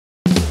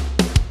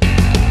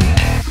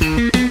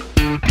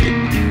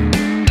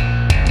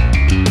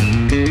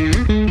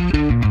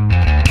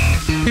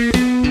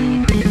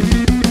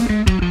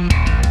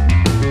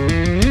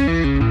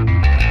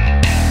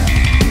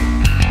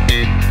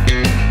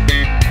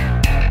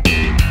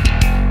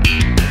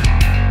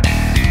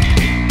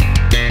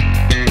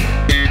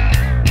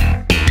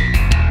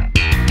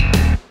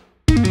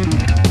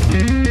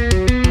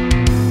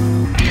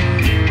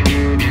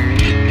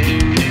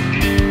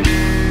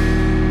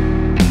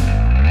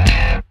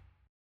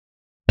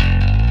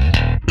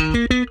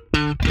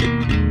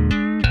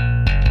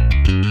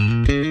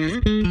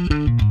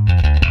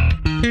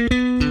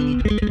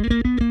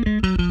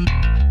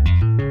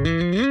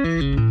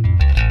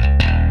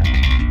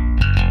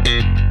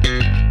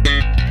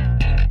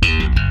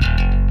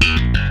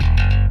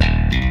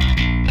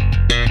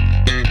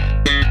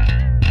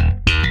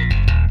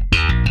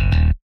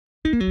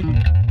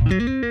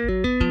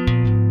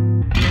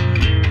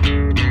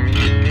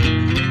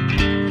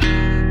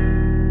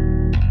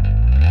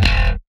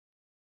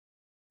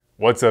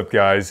What's up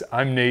guys,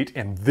 I'm Nate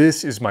and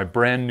this is my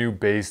brand new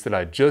bass that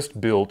I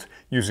just built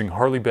using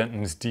Harley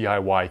Benton's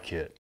DIY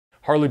kit.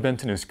 Harley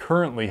Benton is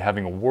currently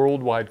having a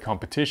worldwide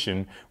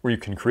competition where you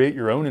can create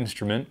your own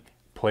instrument,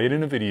 play it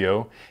in a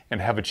video,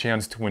 and have a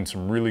chance to win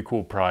some really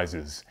cool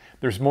prizes.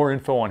 There's more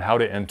info on how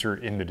to enter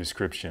in the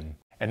description.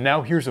 And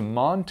now here's a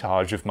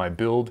montage of my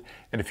build,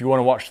 and if you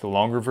want to watch the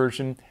longer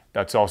version,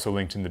 that's also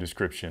linked in the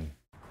description.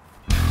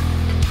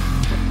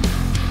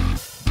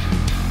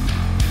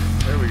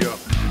 There we go.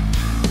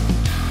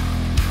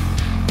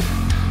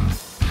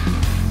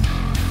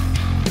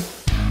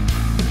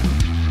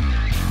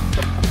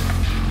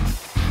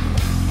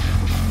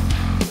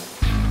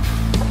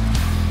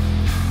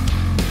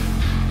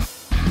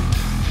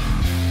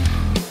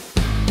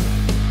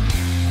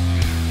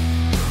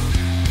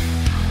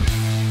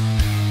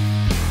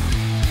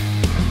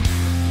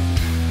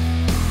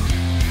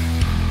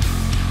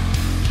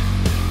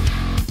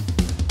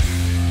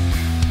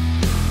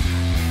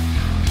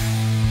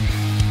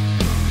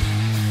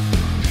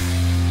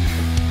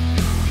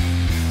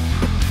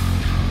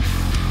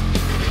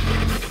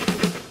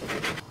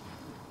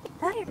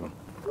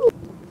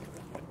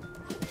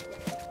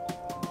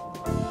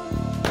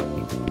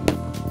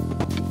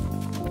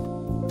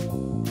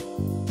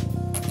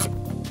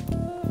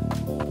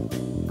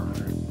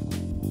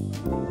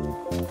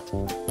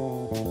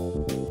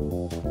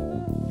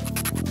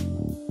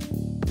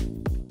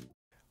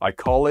 I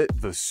call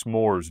it the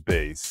s'mores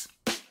bass.